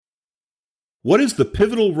What is the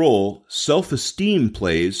pivotal role self-esteem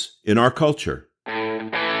plays in our culture?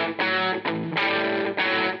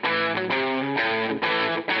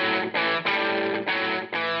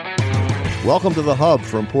 Welcome to the Hub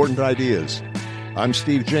for Important Ideas. I'm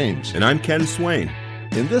Steve James. And I'm Ken Swain.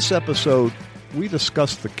 In this episode, we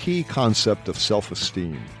discuss the key concept of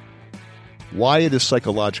self-esteem, why it is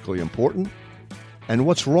psychologically important, and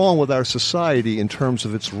what's wrong with our society in terms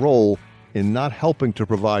of its role in not helping to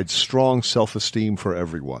provide strong self-esteem for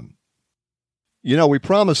everyone. You know, we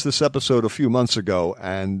promised this episode a few months ago,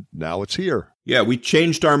 and now it's here. Yeah, we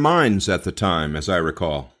changed our minds at the time, as I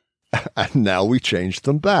recall. And now we changed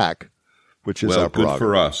them back, which is our prerogative. Good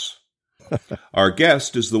for us. Our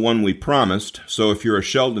guest is the one we promised, so if you're a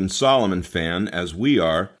Sheldon Solomon fan, as we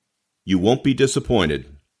are, you won't be disappointed.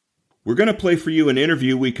 We're going to play for you an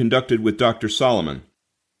interview we conducted with Dr. Solomon.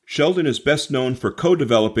 Sheldon is best known for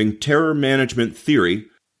co-developing terror management theory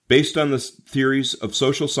based on the theories of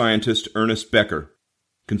social scientist Ernest Becker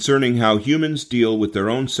concerning how humans deal with their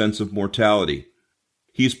own sense of mortality.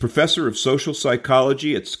 He is professor of social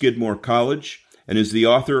psychology at Skidmore College and is the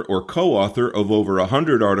author or co-author of over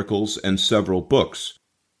 100 articles and several books.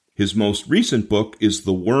 His most recent book is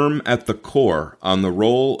The Worm at the Core on the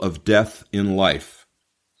Role of Death in Life.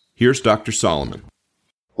 Here's Dr. Solomon.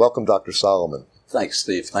 Welcome, Dr. Solomon. Thanks,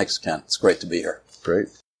 Steve. Thanks, Ken. It's great to be here. Great.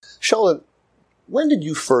 Sheldon, when did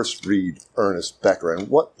you first read Ernest Becker, and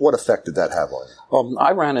what effect did that have on you?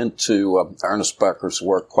 I ran into Ernest Becker's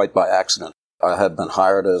work quite by accident. I had been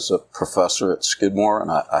hired as a professor at Skidmore,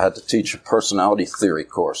 and I had to teach a personality theory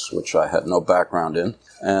course, which I had no background in.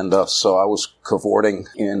 And so I was cavorting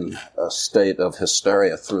in a state of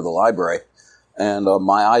hysteria through the library. And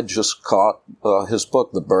my eye just caught his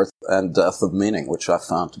book, The Birth and Death of Meaning, which I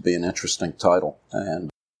found to be an interesting title. And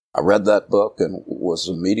I read that book and was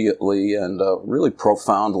immediately and really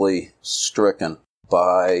profoundly stricken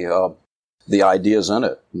by the ideas in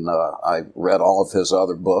it. And, I read all of his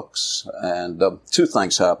other books, and two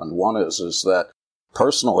things happened. One is that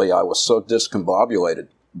personally I was so discombobulated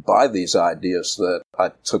by these ideas that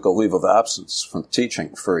I took a leave of absence from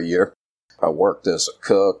teaching for a year. I worked as a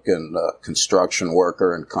cook and a construction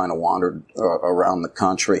worker and kind of wandered around the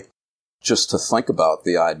country just to think about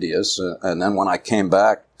the ideas. And then when I came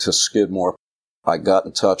back to Skidmore, I got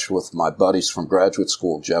in touch with my buddies from graduate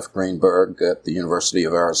school, Jeff Greenberg at the University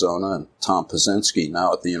of Arizona and Tom Pazinski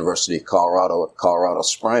now at the University of Colorado at Colorado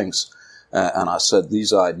Springs. And I said,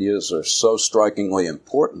 these ideas are so strikingly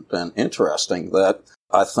important and interesting that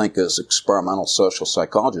I think as experimental social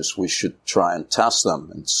psychologists, we should try and test them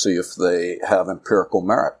and see if they have empirical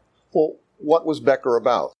merit. Well, what was Becker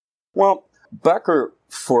about? Well, Becker,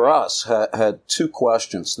 for us, had two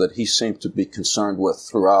questions that he seemed to be concerned with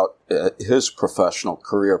throughout his professional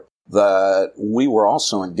career that we were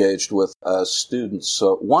also engaged with as students.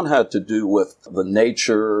 So one had to do with the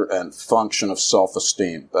nature and function of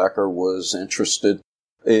self-esteem. Becker was interested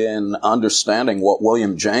in understanding what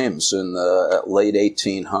William James in the late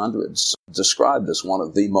 1800s described as one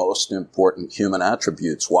of the most important human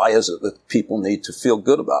attributes. Why is it that people need to feel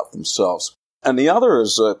good about themselves? And the other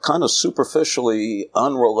is a kind of superficially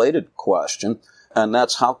unrelated question, and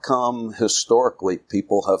that's how come historically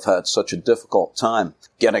people have had such a difficult time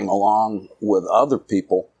getting along with other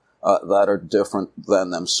people that are different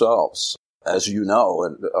than themselves. As you know,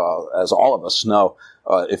 and as all of us know,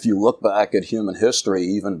 if you look back at human history,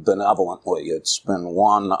 even benevolently, it's been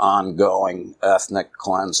one ongoing ethnic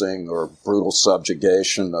cleansing or brutal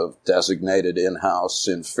subjugation of designated in-house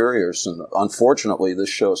inferiors. And unfortunately, this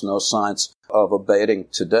shows no signs of abating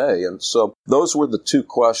today. And so those were the two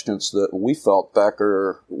questions that we felt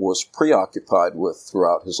Becker was preoccupied with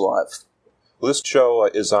throughout his life. Well, this show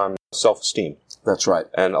is on self-esteem. That's right.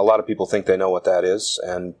 And a lot of people think they know what that is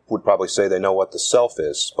and would probably say they know what the self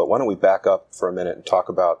is. But why don't we back up for a minute and talk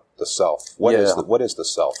about the self? What is the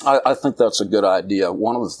self? I think that's a good idea.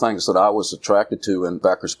 One of the things that I was attracted to in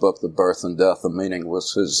Becker's book, The Birth and Death of Meaning,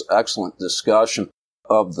 was his excellent discussion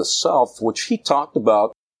of the self, which he talked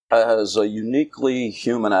about as a uniquely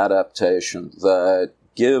human adaptation that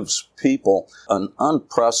gives people an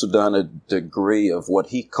unprecedented degree of what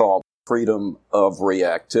he called freedom of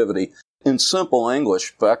reactivity. In simple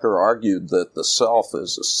English, Becker argued that the self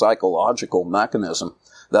is a psychological mechanism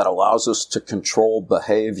that allows us to control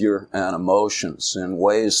behavior and emotions in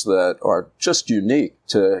ways that are just unique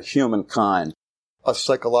to humankind. A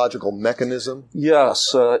psychological mechanism?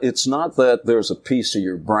 Yes. It's not that there's a piece of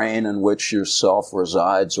your brain in which your self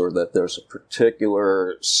resides or that there's a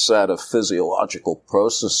particular set of physiological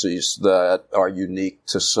processes that are unique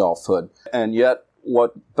to selfhood. And yet,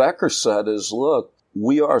 what Becker said is, look,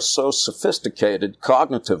 we are so sophisticated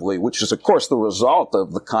cognitively, which is, of course, the result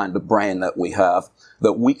of the kind of brain that we have,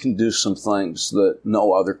 that we can do some things that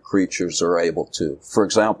no other creatures are able to. For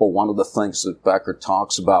example, one of the things that Becker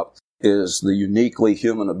talks about is the uniquely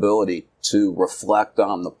human ability to reflect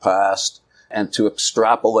on the past and to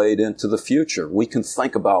extrapolate into the future. We can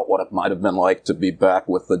think about what it might have been like to be back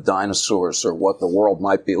with the dinosaurs, or what the world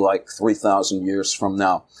might be like 3,000 years from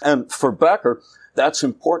now. And for Becker, that's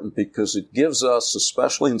important because it gives us,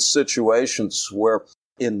 especially in situations where,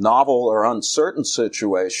 in novel or uncertain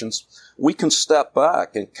situations, we can step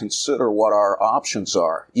back and consider what our options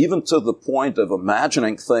are, even to the point of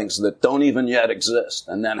imagining things that don't even yet exist,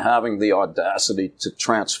 and then having the audacity to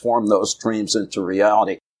transform those dreams into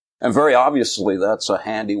reality. And very obviously, that's a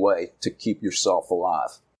handy way to keep yourself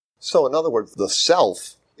alive. So in other words, the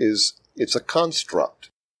self it's a construct.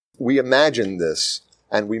 We imagine this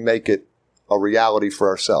and we make it a reality for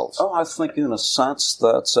ourselves. Oh, I think in a sense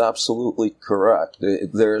that's absolutely correct.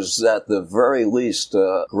 There's at the very least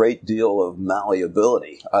a great deal of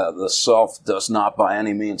malleability. The self does not by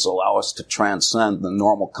any means allow us to transcend the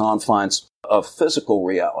normal confines of physical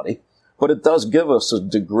reality, but it does give us a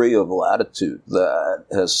degree of latitude that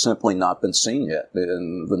has simply not been seen yet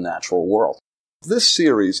in the natural world. This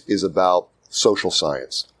series is about social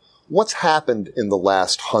science. What's happened in the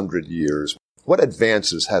last 100 years? What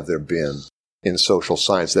advances have there been in social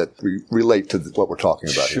science that relate to what we're talking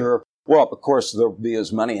about here? Sure. Well, of course, there'll be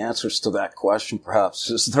as many answers to that question,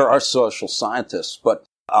 perhaps, as there are social scientists. But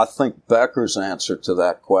I think Becker's answer to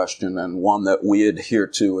that question, and one that we adhere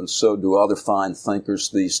to, and so do other fine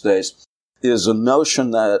thinkers these days, is a notion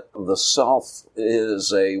that the self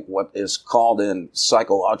is what is called in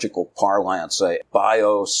psychological parlance, a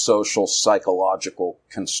biosocial psychological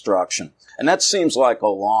construction. And that seems like a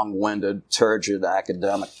long-winded, turgid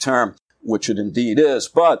academic term, which it indeed is.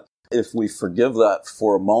 But if we forgive that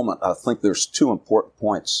for a moment, I think there's two important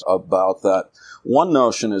points about that. One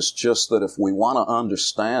notion is just that if we want to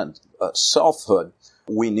understand selfhood,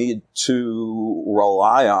 we need to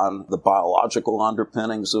rely on the biological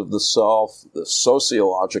underpinnings of the self, the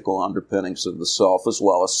sociological underpinnings of the self, as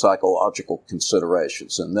well as psychological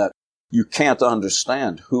considerations, and that you can't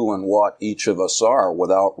understand who and what each of us are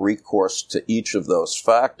without recourse to each of those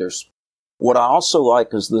factors. What I also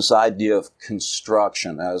like is this idea of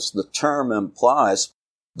construction. As the term implies,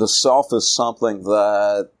 the self is something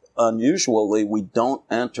that unusually we don't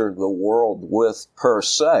enter the world with per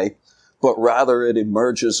se, but rather it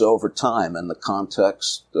emerges over time in the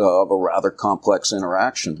context of a rather complex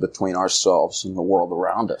interaction between ourselves and the world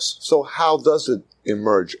around us. So how does it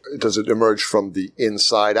emerge? Does it emerge from the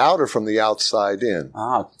inside out or from the outside in?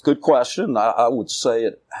 Good question. I would say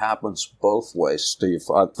it happens both ways, Steve.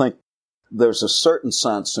 I think there's a certain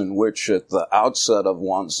sense in which at the outset of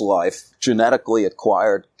one's life, genetically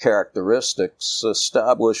acquired characteristics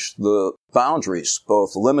establish the boundaries,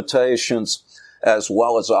 both limitations as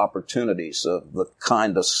well as opportunities of the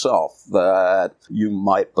kind of self that you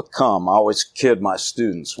might become. I always kid my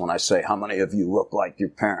students when I say, how many of you look like your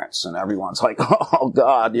parents? And everyone's like, oh,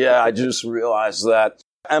 God, yeah, I just realized that.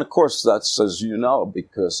 And, of course, that's, as you know,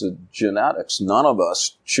 because of genetics. None of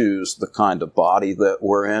us choose the kind of body that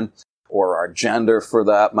we're in, or our gender, for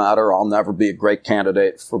that matter. I'll never be a great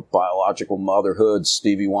candidate for biological motherhood.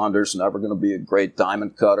 Stevie Wonder's never going to be a great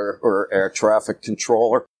diamond cutter or air traffic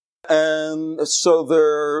controller. And so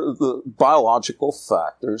the biological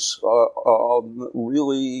factors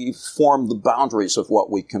really form the boundaries of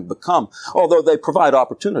what we can become, although they provide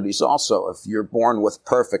opportunities also. If you're born with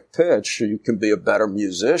perfect pitch, you can be a better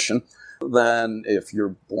musician than if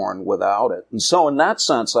you're born without it. And so in that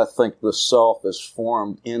sense, I think the self is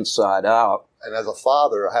formed inside out. And as a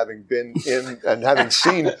father, having been in and having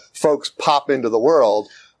seen folks pop into the world,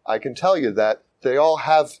 I can tell you that they all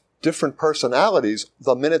have different personalities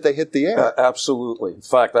the minute they hit the air. Absolutely. In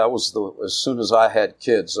fact, that was as soon as I had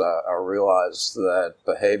kids, I realized that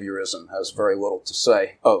behaviorism has very little to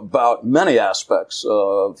say about many aspects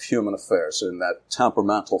of human affairs, and that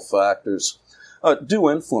temperamental factors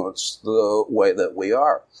do influence the way that we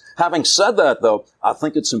are. Having said that, though, I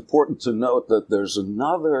think it's important to note that there's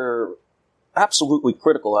another absolutely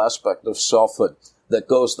critical aspect of selfhood that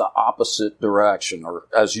goes the opposite direction, or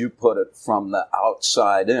as you put it, from the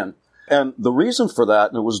outside in. And the reason for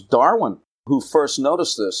that, and it was Darwin who first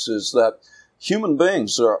noticed this, is that human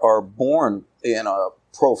beings are born in a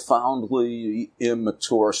profoundly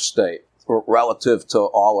immature state. relative to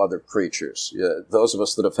all other creatures. Those of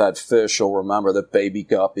us that have had fish will remember that baby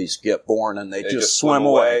guppies get born and they just swim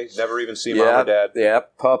away. Never even see mom or dad. Yeah,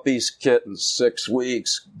 puppies, kittens, 6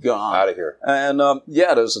 weeks, gone. Out of here. And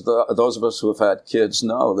those of us who have had kids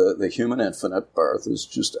know that the human infant at birth is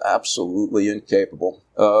just absolutely incapable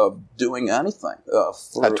of doing anything.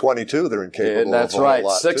 At 22, they're incapable. And that's of right. a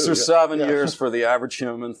lot 6 too. or 7 years for the average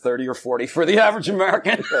human, 30 or 40 for the average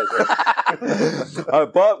American.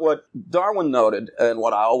 But what Darwin noted, and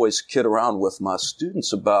what I always kid around with my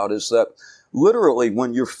students about, is that literally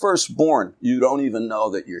when you're first born, you don't even know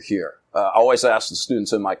that you're here. I always ask the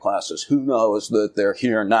students in my classes, who knows that they're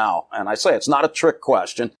here now? And I say it's not a trick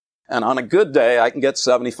question. And on a good day, I can get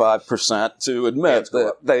 75% to admit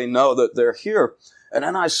that they know that they're here. And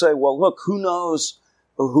then I say, well, look,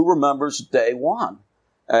 who remembers day one?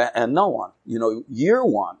 And no one. Year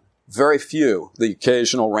one, very few. The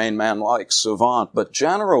occasional Rain Man-like savant. But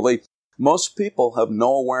generally, most people have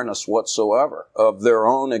no awareness whatsoever of their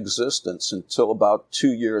own existence until about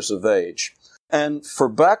 2 years of age. And for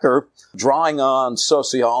Becker, drawing on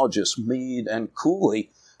sociologists Mead and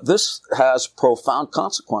Cooley, this has profound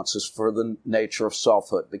consequences for the nature of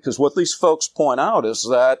selfhood. Because what these folks point out is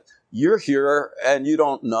that you're here and you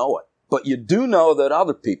don't know it, but you do know that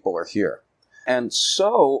other people are here. And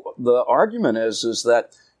so the argument is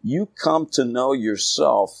that you come to know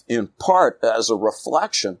yourself in part as a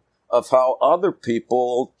reflection of how other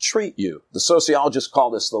people treat you. The sociologists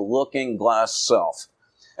call this the looking glass self.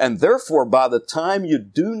 And therefore, by the time you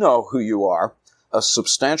do know who you are, a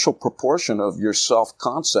substantial proportion of your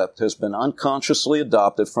self-concept has been unconsciously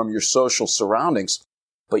adopted from your social surroundings,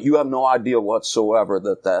 but you have no idea whatsoever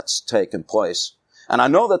that that's taken place. And I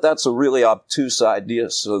know that that's a really obtuse idea,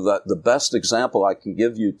 so that the best example I can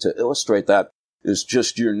give you to illustrate that is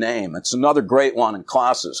just your name. It's another great one in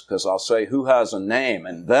classes, because I'll say, who has a name?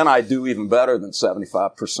 And then I do even better than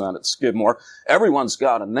 75% at Skidmore. Everyone's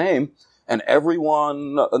got a name, and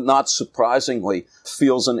everyone, not surprisingly,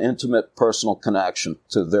 feels an intimate personal connection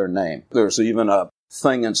to their name. There's even a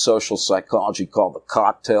thing in social psychology called the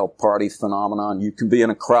cocktail party phenomenon. You can be in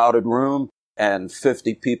a crowded room, and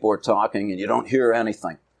 50 people are talking, and you don't hear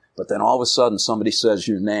anything. But then all of a sudden, somebody says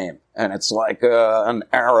your name, and it's like an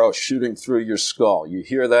arrow shooting through your skull. You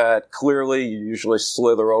hear that clearly. You usually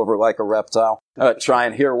slither over like a reptile, try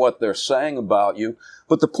and hear what they're saying about you.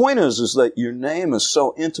 But the point is that your name is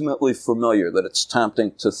so intimately familiar that it's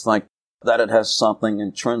tempting to think that it has something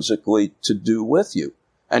intrinsically to do with you.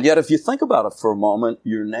 And yet, if you think about it for a moment,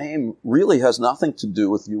 your name really has nothing to do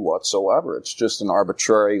with you whatsoever. It's just an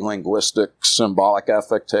arbitrary linguistic symbolic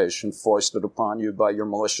affectation foisted upon you by your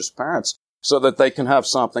malicious parents so that they can have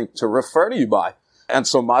something to refer to you by. And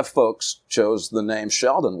so my folks chose the name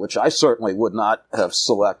Sheldon, which I certainly would not have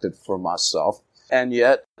selected for myself. And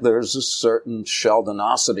yet, there's a certain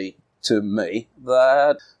Sheldonosity to me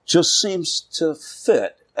that just seems to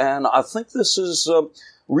fit. And I think this is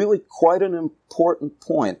really quite an important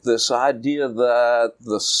point, this idea that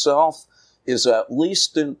the self is at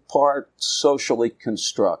least in part socially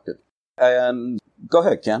constructed. And go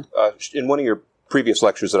ahead, Ken. In one of your previous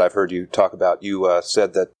lectures that I've heard you talk about, you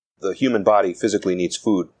said that the human body physically needs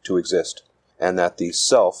food to exist, and that the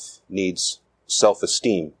self needs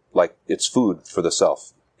self-esteem, like it's food for the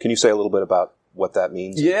self. Can you say a little bit about what that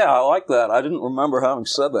means? Yeah, I like that. I didn't remember having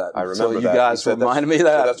said that. I remember you that. guys reminded me of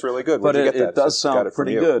that. So that's really good. But Where'd you get that? It does sound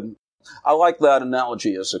pretty good. I like that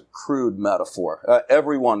analogy as a crude metaphor.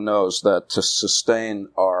 Everyone knows that to sustain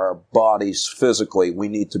our bodies physically, we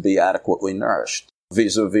need to be adequately nourished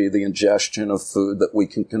vis-a-vis the ingestion of food that we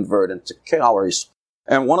can convert into calories.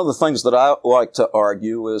 And one of the things that I like to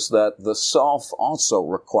argue is that the self also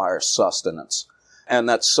requires sustenance, and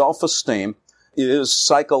that self-esteem is,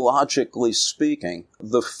 psychologically speaking,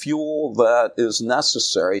 the fuel that is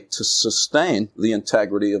necessary to sustain the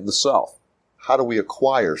integrity of the self. How do we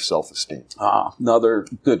acquire self-esteem? Another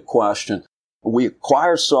good question. We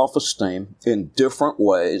acquire self-esteem in different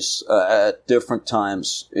ways at different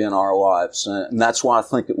times in our lives. And that's why I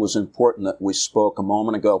think it was important that we spoke a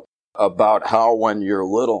moment ago about how when you're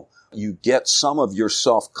little, you get some of your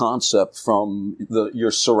self-concept from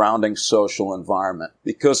your surrounding social environment.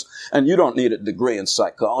 Because, and you don't need a degree in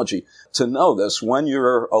psychology to know this, when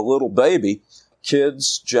you're a little baby,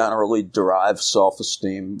 kids generally derive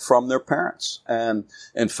self-esteem from their parents. And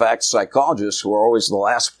in fact, psychologists, who are always the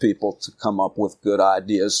last people to come up with good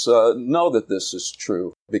ideas, know that this is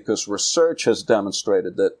true, because research has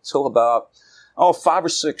demonstrated that till about 5 or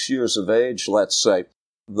 6 years of age, let's say,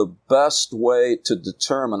 the best way to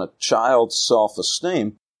determine a child's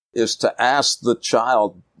self-esteem is to ask the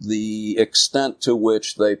child the extent to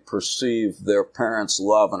which they perceive their parents'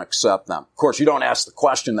 love and accept them. Of course, you don't ask the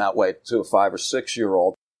question that way to a 5 or 6 year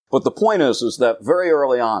old. But the point is that very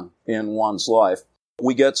early on in one's life,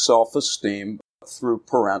 we get self-esteem through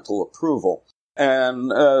parental approval.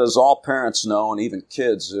 And as all parents know, and even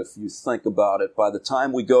kids, if you think about it, by the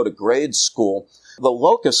time we go to grade school, the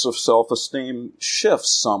locus of self-esteem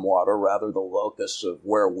shifts somewhat, or rather the locus of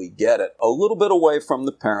where we get it, a little bit away from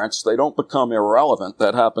the parents. They don't become irrelevant.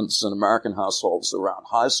 That happens in American households around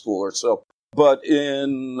high school or so. But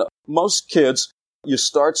in most kids, you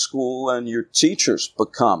start school and your teachers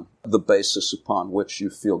become the basis upon which you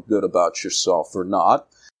feel good about yourself or not.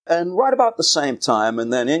 And right about the same time,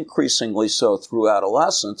 and then increasingly so through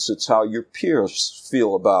adolescence, it's how your peers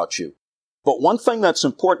feel about you. But one thing that's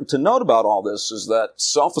important to note about all this is that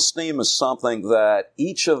self-esteem is something that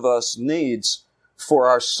each of us needs for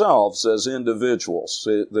ourselves as individuals.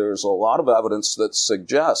 There's a lot of evidence that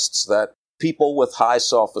suggests that people with high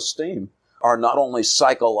self-esteem are not only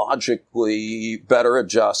psychologically better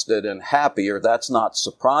adjusted and happier, that's not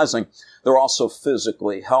surprising, they're also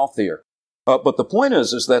physically healthier. But the point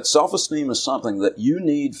is that self-esteem is something that you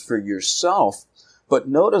need for yourself. But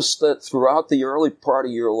notice that throughout the early part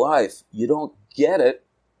of your life, you don't get it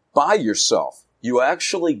by yourself. You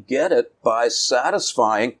actually get it by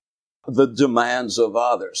satisfying the demands of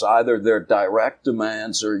others, either their direct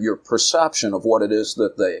demands or your perception of what it is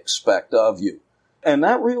that they expect of you. And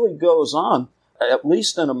that really goes on, at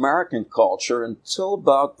least in American culture, until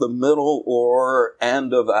about the middle or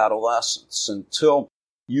end of adolescence, until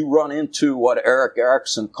you run into what Erik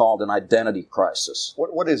Erikson called an identity crisis.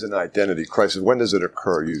 What is an identity crisis? When does it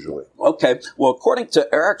occur usually? Okay, well, according to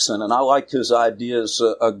Erikson, and I like his ideas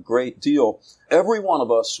a great deal, every one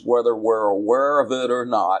of us, whether we're aware of it or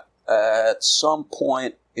not, at some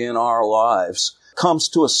point in our lives, comes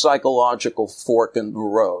to a psychological fork in the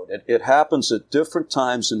road. It happens at different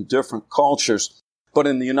times in different cultures. But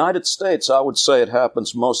in the United States, I would say it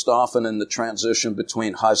happens most often in the transition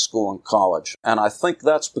between high school and college. And I think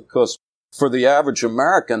that's because for the average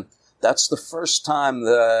American, that's the first time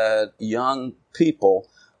that young people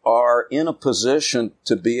are in a position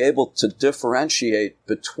to be able to differentiate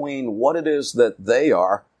between what it is that they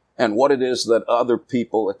are and what it is that other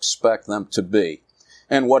people expect them to be.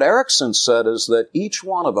 And what Erikson said is that each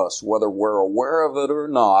one of us, whether we're aware of it or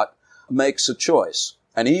not, makes a choice.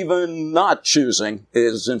 And even not choosing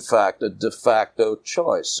is, in fact, a de facto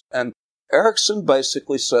choice. And Erikson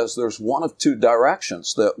basically says there's one of two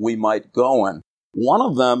directions that we might go in. One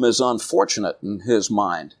of them is unfortunate in his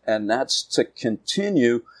mind, and that's to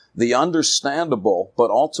continue the understandable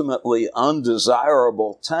but ultimately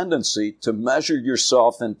undesirable tendency to measure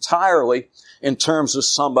yourself entirely in terms of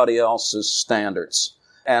somebody else's standards.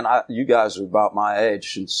 And you guys are about my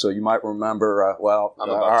age, and so you might remember, I'm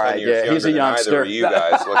about 10 years younger he's a youngster. Than either of you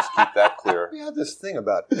guys. Let's keep that clear. We have this thing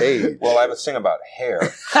about age. Well, I have a thing about hair.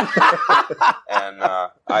 And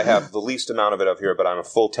I have the least amount of it up here, but I'm a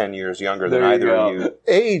full 10 years younger than either of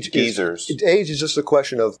you geezers. Age is just a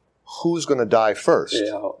question of who's going to die first,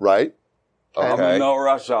 right? Okay. I'm in no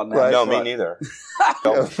rush on that. Right. No, me neither.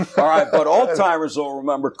 All right, but old-timers will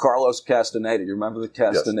remember Carlos Castaneda. You remember the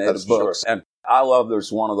Castaneda books? Sure. And I love,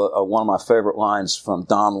 there's one of my favorite lines from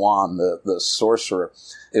Don Juan, the sorcerer,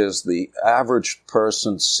 is the average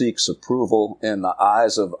person seeks approval in the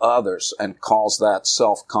eyes of others and calls that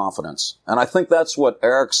self-confidence. And I think that's what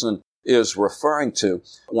Erikson is referring to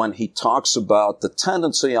when he talks about the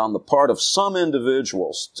tendency on the part of some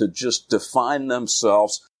individuals to just define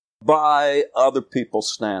themselves by other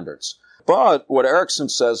people's standards. But what Erikson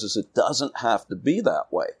says is it doesn't have to be that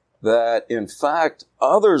way. That, in fact,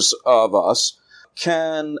 others of us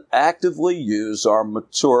can actively use our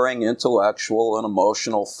maturing intellectual and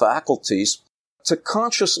emotional faculties to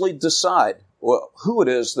consciously decide who it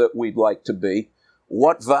is that we'd like to be,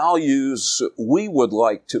 what values we would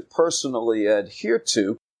like to personally adhere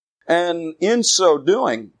to, and in so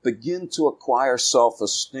doing, begin to acquire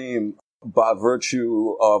self-esteem by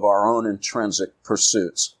virtue of our own intrinsic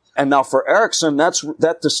pursuits. And now for Erikson,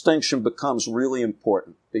 that distinction becomes really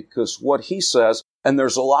important because what he says, and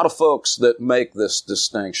there's a lot of folks that make this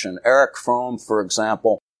distinction. Erich Fromm, for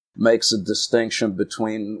example, makes a distinction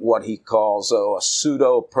between what he calls a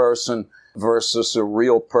pseudo-person versus a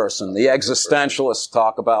real person. The existentialists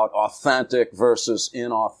talk about authentic versus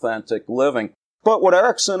inauthentic living. But what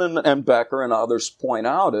Erikson and Becker and others point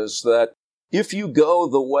out is that if you go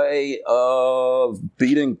the way of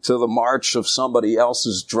beating to the march of somebody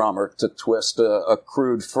else's drummer, to twist a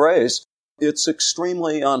crude phrase, it's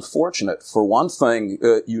extremely unfortunate. For one thing,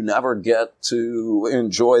 you never get to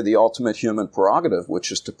enjoy the ultimate human prerogative,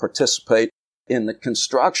 which is to participate in the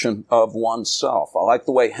construction of oneself. I like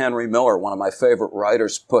the way Henry Miller, one of my favorite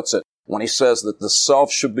writers, puts it when he says that the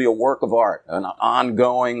self should be a work of art, an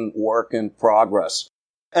ongoing work in progress.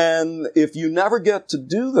 And if you never get to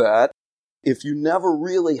do that, if you never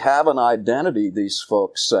really have an identity, these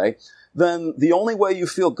folks say, then the only way you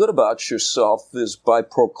feel good about yourself is by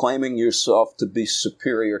proclaiming yourself to be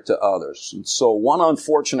superior to others. And so one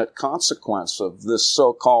unfortunate consequence of this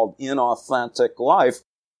so-called inauthentic life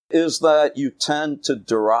is that you tend to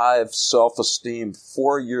derive self-esteem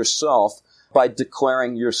for yourself by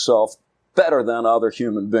declaring yourself better than other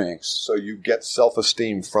human beings. So you get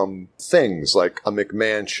self-esteem from things like a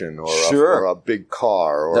McMansion or, Sure. or a big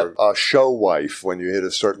car or a show wife. When you hit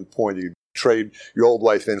a certain point, you trade your old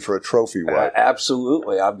wife in for a trophy wife.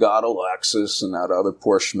 Absolutely. I've got a Lexus and that other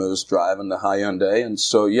poor schmooze driving the Hyundai. And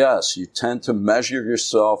so, yes, you tend to measure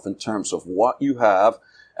yourself in terms of what you have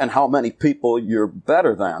and how many people you're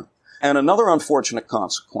better than. And another unfortunate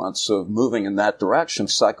consequence of moving in that direction,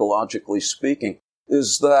 psychologically speaking,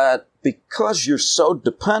 is that because you're so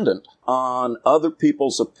dependent on other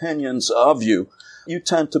people's opinions of you, you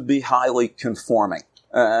tend to be highly conforming.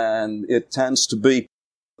 And it tends to be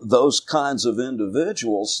those kinds of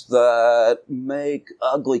individuals that make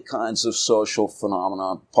ugly kinds of social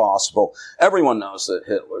phenomena possible. Everyone knows that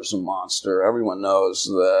Hitler's a monster. Everyone knows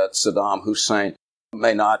that Saddam Hussein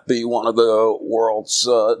may not be one of the world's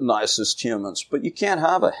nicest humans, but you can't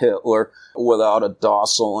have a Hitler without a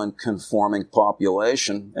docile and conforming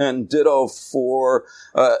population, and ditto for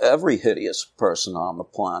every hideous person on the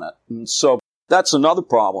planet. And so that's another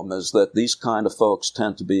problem, is that these kind of folks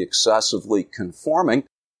tend to be excessively conforming,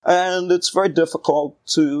 and it's very difficult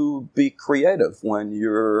to be creative when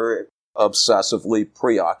you're obsessively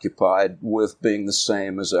preoccupied with being the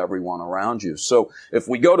same as everyone around you. So if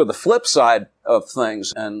we go to the flip side of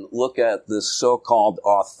things and look at this so-called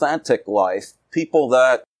authentic life, people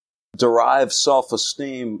that derive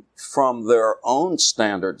self-esteem from their own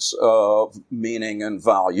standards of meaning and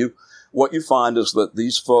value, what you find is that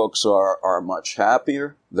these folks are much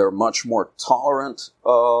happier, they're much more tolerant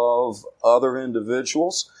of other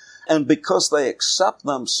individuals, and because they accept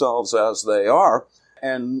themselves as they are,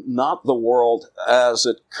 and not the world as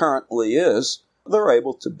it currently is, they're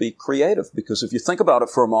able to be creative. Because if you think about it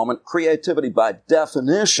for a moment, creativity by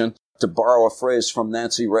definition, to borrow a phrase from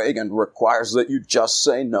Nancy Reagan, requires that you just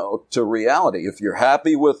say no to reality. If you're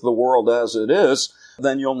happy with the world as it is,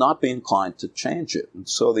 then you'll not be inclined to change it. And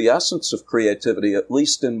so the essence of creativity, at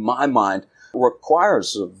least in my mind,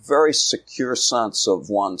 requires a very secure sense of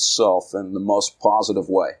oneself in the most positive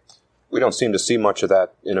way. We don't seem to see much of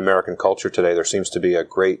that in American culture today. There seems to be a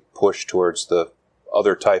great push towards the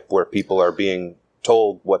other type where people are being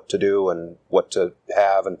told what to do and what to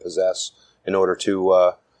have and possess in order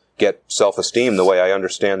to get self-esteem the way I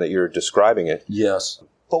understand that you're describing it. Yes.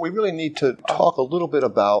 But we really need to talk a little bit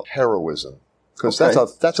about heroism, because Okay.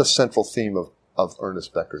 that's a central theme of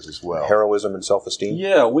Ernest Becker's as well. Heroism and self-esteem?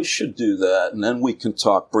 Yeah, we should do that, and then we can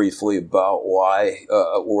talk briefly about why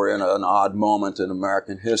we're in an odd moment in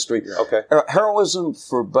American history. Okay. Heroism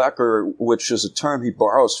for Becker, which is a term he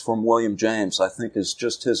borrows from William James, I think is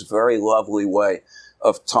just his very lovely way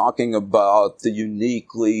of talking about the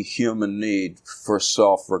uniquely human need for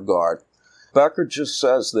self-regard. Becker just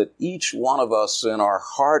says that each one of us in our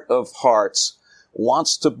heart of hearts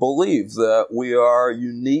wants to believe that we are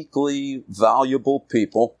uniquely valuable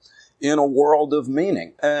people in a world of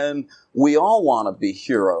meaning. And we all want to be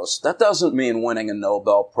heroes. That doesn't mean winning a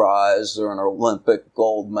Nobel Prize or an Olympic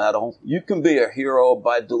gold medal. You can be a hero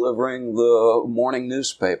by delivering the morning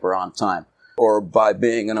newspaper on time, or by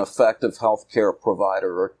being an effective healthcare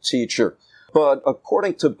provider or teacher. But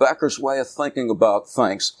according to Becker's way of thinking about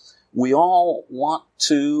things, we all want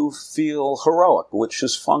to feel heroic, which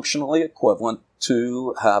is functionally equivalent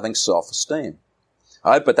to having self-esteem.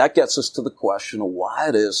 All right, but that gets us to the question of why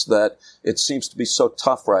it is that it seems to be so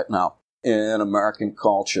tough right now in American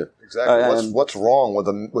culture. Exactly. What's wrong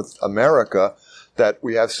with America that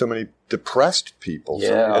we have so many depressed people?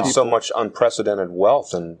 Yeah. And so much unprecedented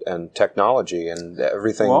wealth and technology and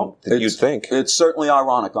everything that you'd think. It's certainly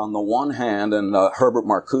ironic. On the one hand, and Herbert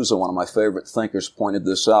Marcuse, one of my favorite thinkers, pointed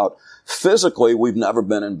this out, physically, we've never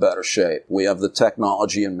been in better shape. We have the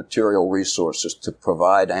technology and material resources to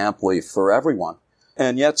provide amply for everyone.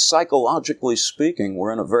 And yet, psychologically speaking,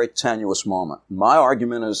 we're in a very tenuous moment. My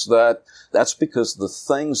argument is that that's because the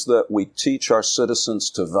things that we teach our citizens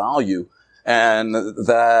to value and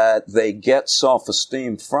that they get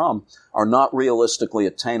self-esteem from are not realistically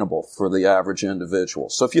attainable for the average individual.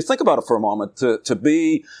 So if you think about it for a moment, to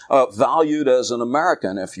be valued as an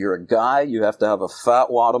American, if you're a guy, you have to have a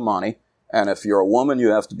fat wad of money, and if you're a woman, you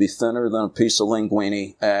have to be thinner than a piece of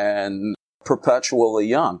linguine and perpetually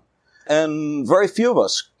young. And very few of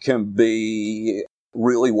us can be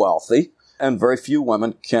really wealthy, and very few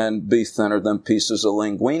women can be thinner than pieces of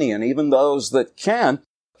linguine. And even those that can't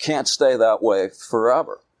stay that way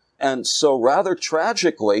forever. And so rather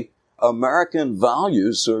tragically, American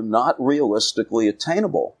values are not realistically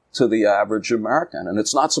attainable to the average American. And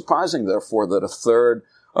it's not surprising, therefore, that a third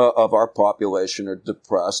of our population are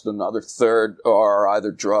depressed, another third are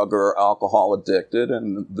either drug or alcohol addicted,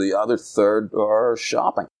 and the other third are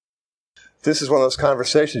shopping. This is one of those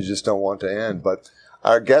conversations you just don't want to end. But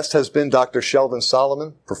our guest has been Dr. Sheldon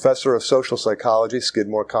Solomon, professor of social psychology,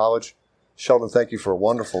 Skidmore College. Sheldon, thank you for a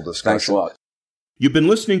wonderful discussion. Thanks a lot. You've been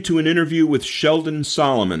listening to an interview with Sheldon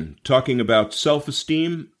Solomon talking about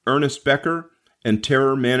self-esteem, Ernest Becker, and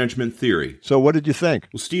terror management theory. So what did you think?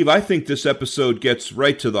 Well, Steve, I think this episode gets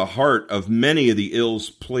right to the heart of many of the ills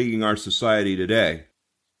plaguing our society today.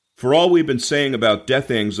 For all we've been saying about death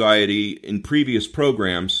anxiety in previous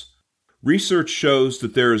programs, research shows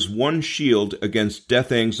that there is one shield against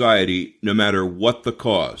death anxiety no matter what the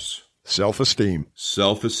cause. Self-esteem.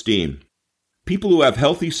 Self-esteem. People who have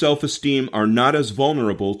healthy self-esteem are not as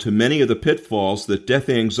vulnerable to many of the pitfalls that death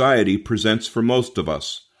anxiety presents for most of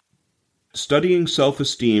us. Studying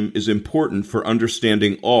self-esteem is important for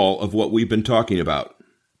understanding all of what we've been talking about.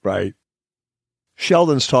 Right.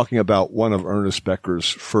 Sheldon's talking about one of Ernest Becker's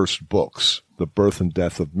first books, The Birth and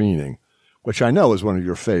Death of Meaning, which I know is one of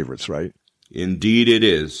your favorites, right? Indeed it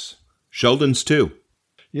is. Sheldon's too.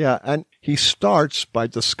 Yeah, and he starts by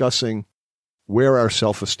discussing where our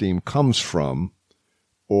self-esteem comes from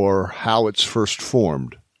or how it's first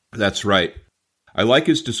formed. That's right. I like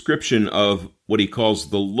his description of what he calls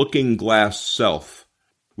the looking glass self,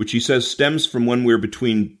 which he says stems from when we're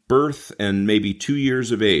between birth and maybe 2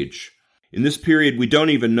 years of age. In this period, we don't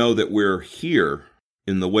even know that we're here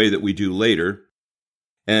in the way that we do later,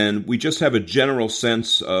 and we just have a general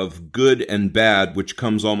sense of good and bad, which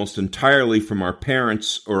comes almost entirely from our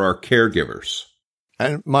parents or our caregivers.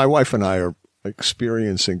 And my wife and I are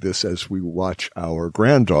experiencing this as we watch our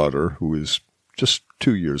granddaughter, who is just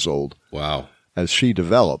 2 years old. Wow. As she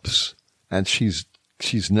develops, and she's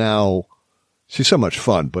so much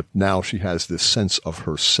fun, but now she has this sense of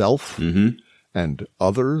herself and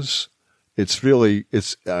others. It's really,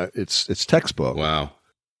 it's textbook. Wow.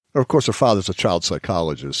 Of course, her father's a child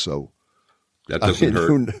psychologist, so that doesn't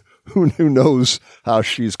hurt. Who knows how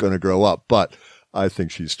she's going to grow up, but I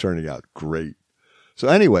think she's turning out great. So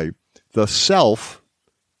anyway, the self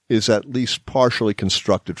is at least partially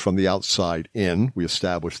constructed from the outside in. We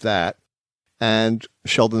established that. And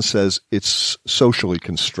Sheldon says it's socially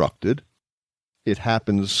constructed. It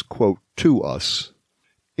happens, quote, to us.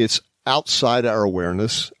 It's outside our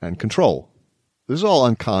awareness and control. This is all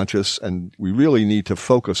unconscious, and we really need to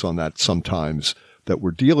focus on that sometimes, that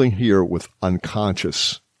we're dealing here with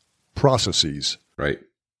unconscious processes. Right.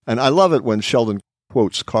 And I love it when Sheldon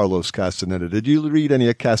quotes Carlos Castaneda. Did you read any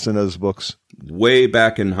of Castaneda's books? Way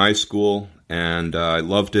back in high school, and I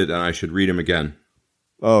loved it, and I should read him again.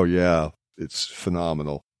 Oh, yeah. It's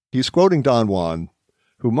phenomenal. He's quoting Don Juan,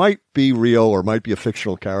 who might be real or might be a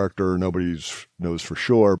fictional character. Nobody knows for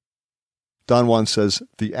sure. Don Juan says,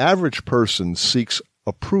 the average person seeks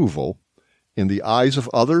approval in the eyes of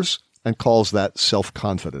others and calls that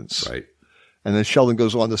self-confidence. Right. And then Sheldon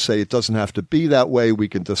goes on to say it doesn't have to be that way. We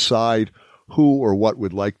can decide who or what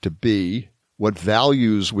we'd like to be, what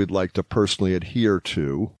values we'd like to personally adhere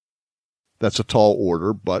to. That's a tall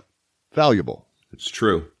order, but valuable. It's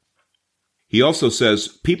true. He also says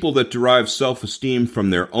people that derive self-esteem from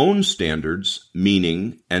their own standards,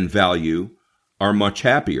 meaning, and value are much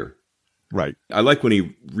happier. Right. I like when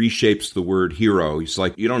he reshapes the word hero. He's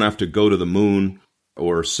like, you don't have to go to the moon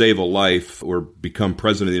or save a life or become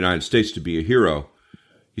president of the United States to be a hero.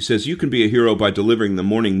 He says you can be a hero by delivering the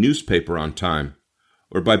morning newspaper on time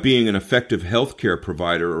or by being an effective healthcare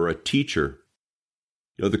provider or a teacher.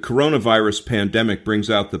 You know, the coronavirus pandemic brings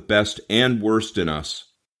out the best and worst in us.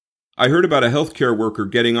 I heard about a healthcare worker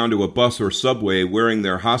getting onto a bus or subway wearing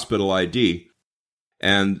their hospital ID,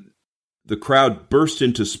 and the crowd burst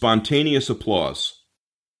into spontaneous applause.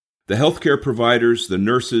 The healthcare providers, the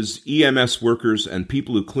nurses, EMS workers, and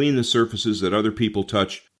people who clean the surfaces that other people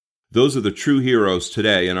touch, those are the true heroes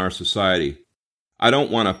today in our society. I don't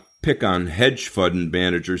want to pick on hedge fund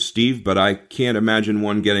managers, Steve, but I can't imagine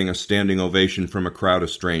one getting a standing ovation from a crowd of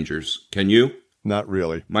strangers. Can you? Not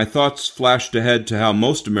really. My thoughts flashed ahead to how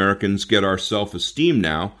most Americans get our self-esteem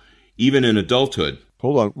now, even in adulthood.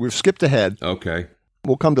 Hold on. We've skipped ahead. Okay.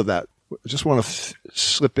 We'll come to that. I just want to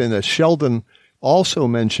slip in that Sheldon also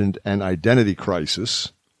mentioned an identity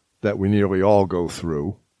crisis that we nearly all go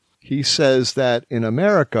through. He says that in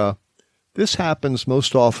America, this happens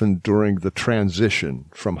most often during the transition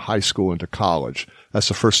from high school into college. That's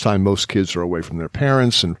the first time most kids are away from their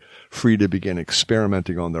parents and free to begin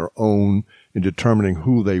experimenting on their own in determining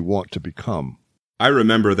who they want to become. I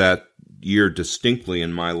remember that year distinctly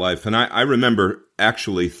in my life, and I remember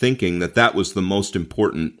actually thinking that that was the most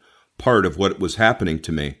important part of what was happening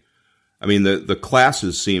to me. I mean, the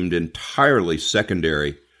classes seemed entirely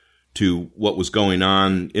secondary to what was going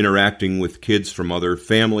on, interacting with kids from other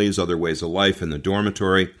families, other ways of life in the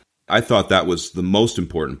dormitory. I thought that was the most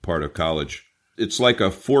important part of college. It's like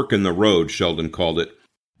a fork in the road, Sheldon called it,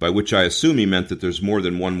 by which I assume he meant that there's more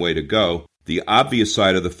than one way to go. The obvious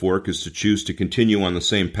side of the fork is to choose to continue on the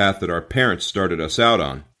same path that our parents started us out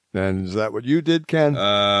on. And is that what you did, Ken?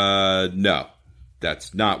 No.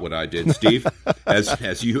 That's not what I did, Steve.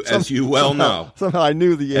 As you well know. Somehow I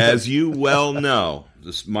knew the answer. As you well know,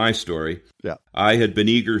 this is my story. Yeah. I had been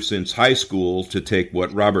eager since high school to take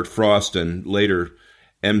what Robert Frost and later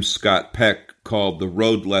M. Scott Peck called the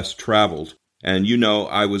road less traveled. And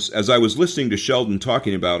as I was listening to Sheldon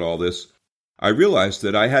talking about all this, I realized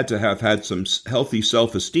that I had to have had some healthy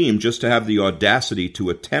self-esteem just to have the audacity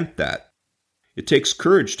to attempt that. It takes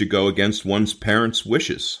courage to go against one's parents'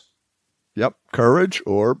 wishes. Yep, courage,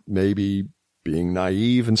 or maybe being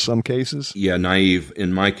naive in some cases. Yeah, naive.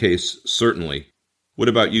 In my case, certainly. What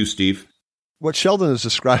about you, Steve? What Sheldon is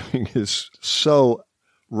describing is so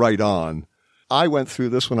right on. I went through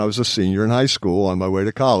this when I was a senior in high school on my way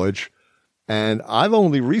to college, and I've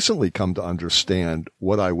only recently come to understand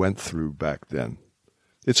what I went through back then.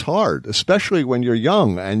 It's hard, especially when you're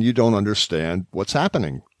young and you don't understand what's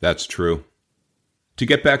happening. That's true. To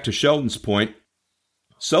get back to Sheldon's point,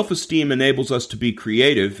 self-esteem enables us to be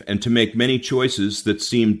creative and to make many choices that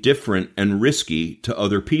seem different and risky to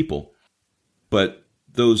other people. But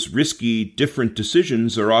those risky, different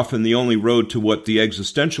decisions are often the only road to what the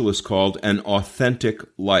existentialists called an authentic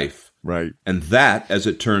life. Right. And that, as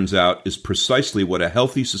it turns out, is precisely what a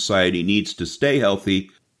healthy society needs to stay healthy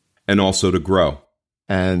and also to grow.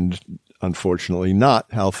 And unfortunately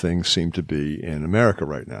not how things seem to be in America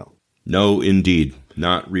right now. No, indeed.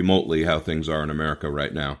 Not remotely how things are in America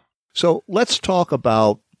right now. So let's talk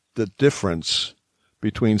about the difference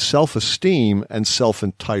between self-esteem and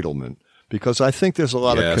self-entitlement, because I think there's a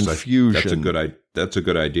lot of confusion. That's a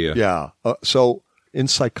good idea. Yeah. So in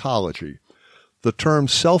psychology, the term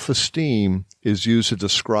self-esteem is used to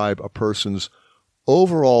describe a person's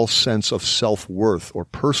overall sense of self-worth or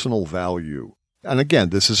personal value. And again,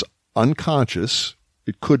 this is unconscious.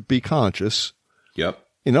 It could be conscious. Yep.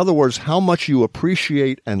 In other words, how much you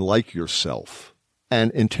appreciate and like yourself.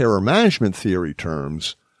 And in terror management theory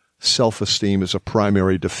terms, self-esteem is a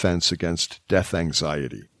primary defense against death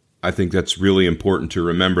anxiety. I think that's really important to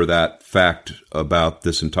remember that fact about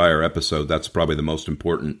this entire episode. That's probably the most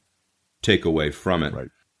important takeaway from it. Right.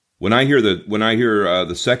 When I hear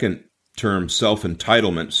the second term,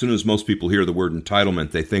 self-entitlement, as soon as most people hear the word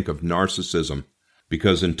entitlement, they think of narcissism,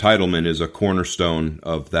 because entitlement is a cornerstone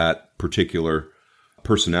of that particular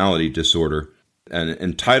personality disorder. And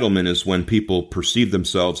entitlement is when people perceive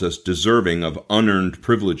themselves as deserving of unearned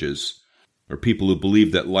privileges, or people who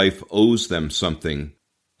believe that life owes them something,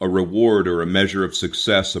 a reward or a measure of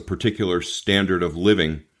success, a particular standard of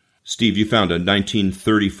living. Steve, you found a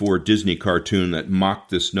 1934 Disney cartoon that mocked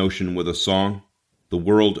this notion with a song, "The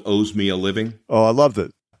World Owes Me a Living." Oh, I loved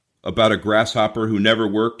it. About a grasshopper who never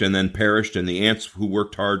worked and then perished, and the ants who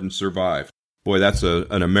worked hard and survived. Boy, that's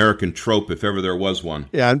an American trope if ever there was one.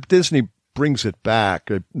 Yeah, and Disney brings it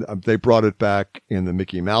back. They brought it back in the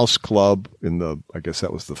Mickey Mouse Club I guess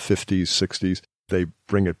that was the 50s, 60s. They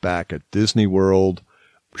bring it back at Disney World.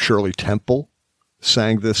 Shirley Temple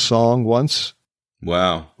sang this song once.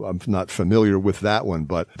 Wow. I'm not familiar with that one,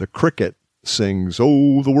 but the cricket sings,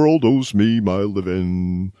 "Oh, the world owes me my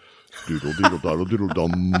living. Doodle, doodle, doodle, doodle,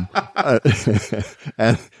 dum."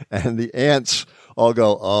 And the ants all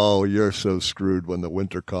go, "Oh, you're so screwed when the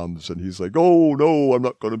winter comes." And he's like, "Oh, no, I'm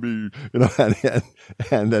not going to be,"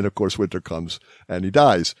 and then, of course, winter comes and he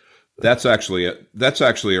dies. That's actually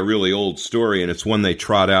a really old story, and it's one they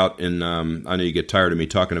trot out in, I know you get tired of me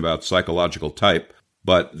talking about psychological type,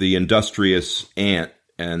 but the industrious ant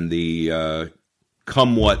and the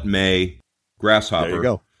come what may grasshopper. There you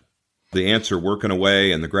go. The ants are working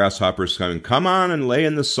away, and the grasshopper's coming, "Come on and lay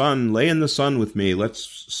in the sun with me.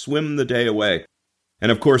 Let's swim the day away."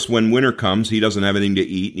 And of course, when winter comes, he doesn't have anything to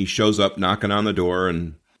eat, and he shows up knocking on the door,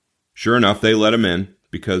 and sure enough, they let him in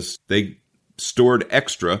because they stored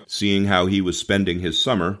extra, seeing how he was spending his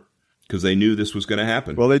summer, because they knew this was going to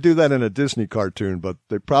happen. Well, they do that in a Disney cartoon, but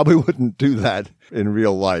they probably wouldn't do that in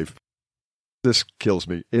real life. This kills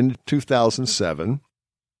me. In 2007,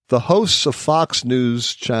 the hosts of Fox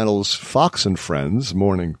News Channel's Fox and Friends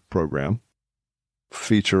morning program,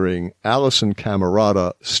 featuring Allison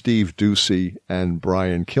Camerata, Steve Doocy, and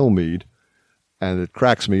Brian Kilmeade, and it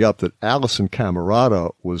cracks me up that Allison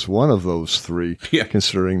Camerata was one of those three,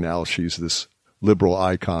 considering now she's this liberal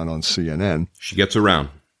icon on CNN. She gets around.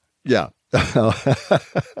 Yeah,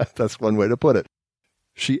 that's one way to put it.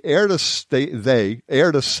 They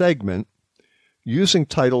aired a segment using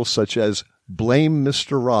titles such as "Blame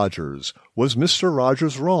Mr. Rogers," "Was Mr.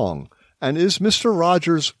 Rogers wrong?" and "Is Mr.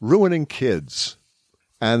 Rogers ruining kids?"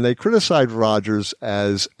 And they criticized Rogers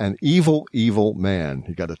as an evil, evil man.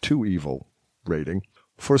 He got a too evil rating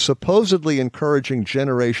for supposedly encouraging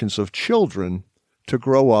generations of children to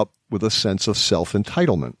grow up with a sense of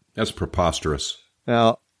self-entitlement. That's preposterous.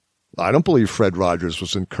 Now, I don't believe Fred Rogers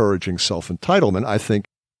was encouraging self-entitlement. I think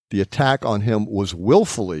the attack on him was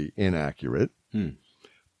willfully inaccurate.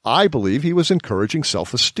 I believe he was encouraging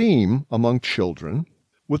self-esteem among children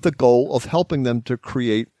with the goal of helping them to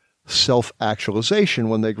create self-actualization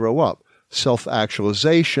when they grow up.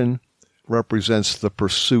 Self-actualization represents the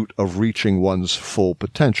pursuit of reaching one's full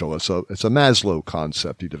potential. It's a Maslow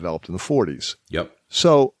concept he developed in the 40s. Yep.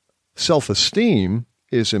 So self-esteem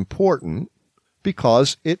is important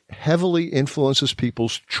because it heavily influences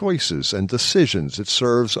people's choices and decisions. It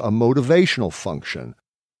serves a motivational function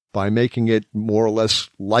by making it more or less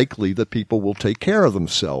likely that people will take care of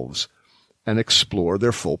themselves and explore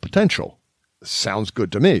their full potential. Sounds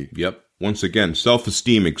good to me. Yep. Once again,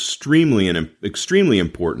 self-esteem, extremely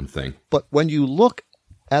important thing. But when you look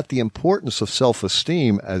at the importance of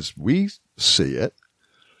self-esteem as we see it,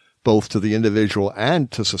 both to the individual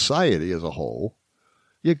and to society as a whole,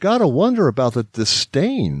 you got to wonder about the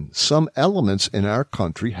disdain some elements in our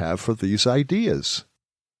country have for these ideas.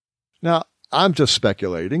 Now, I'm just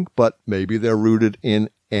speculating, but maybe they're rooted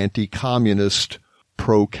in anti-communist,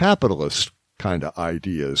 pro-capitalist kind of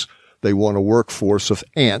ideas. They want a workforce of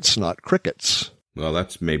ants, not crickets. Well,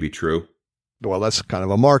 that's maybe true. Well, that's kind of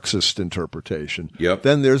a Marxist interpretation. Yep.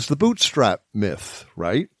 Then there's the bootstrap myth,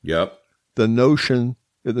 right? Yep. The notion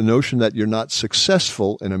that you're not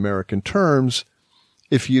successful in American terms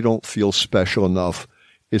if you don't feel special enough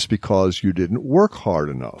is because you didn't work hard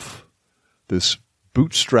enough. This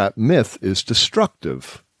bootstrap myth is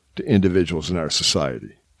destructive to individuals in our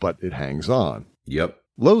society, but it hangs on. Yep.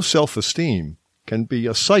 Low self-esteem can be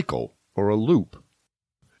a cycle or a loop.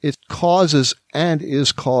 It causes and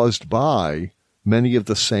is caused by many of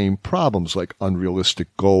the same problems like unrealistic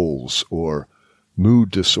goals or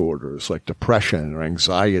mood disorders like depression or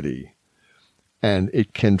anxiety. And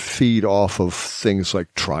it can feed off of things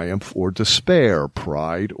like triumph or despair,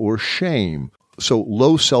 pride or shame. So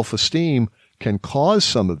low self-esteem can cause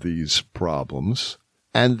some of these problems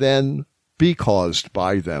and then be caused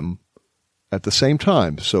by them at the same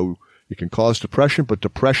time. So it can cause depression, but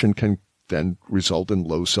depression can then result in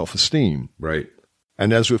low self-esteem. Right.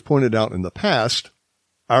 And as we've pointed out in the past,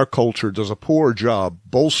 our culture does a poor job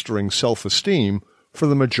bolstering self-esteem for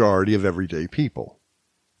the majority of everyday people.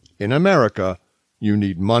 In America, you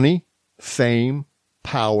need money, fame,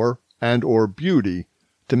 power, and or beauty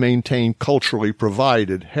to maintain culturally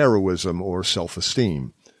provided heroism or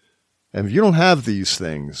self-esteem. And if you don't have these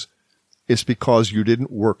things, it's because you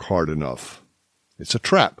didn't work hard enough. It's a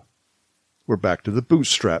trap. We're back to the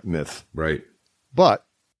bootstrap myth. Right. But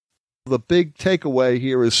the big takeaway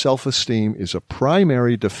here is self-esteem is a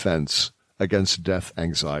primary defense against death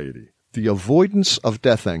anxiety. The avoidance of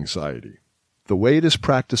death anxiety, the way it is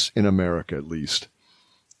practiced in America at least,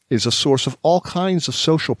 is a source of all kinds of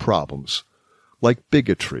social problems like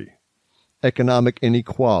bigotry, economic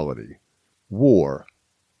inequality, war,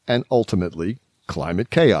 and ultimately climate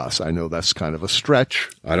chaos. I know that's kind of a stretch.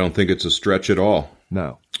 I don't think it's a stretch at all.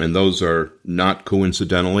 No. And those are not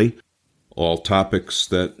coincidentally all topics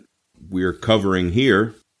that we're covering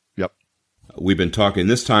here. Yep. We've been talking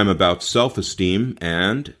this time about self-esteem,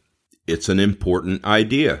 and it's an important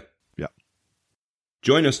idea. Yep.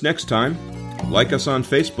 Join us next time. Like us on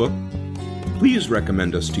Facebook. Please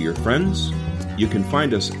recommend us to your friends. You can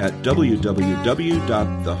find us at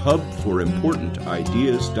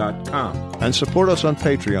www.thehubforimportantideas.com. And support us on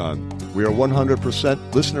Patreon. We are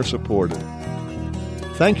 100% listener supported.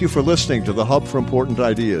 Thank you for listening to The Hub for Important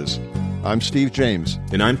Ideas. I'm Steve James.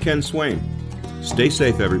 And I'm Ken Swain. Stay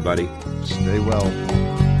safe, everybody. Stay well.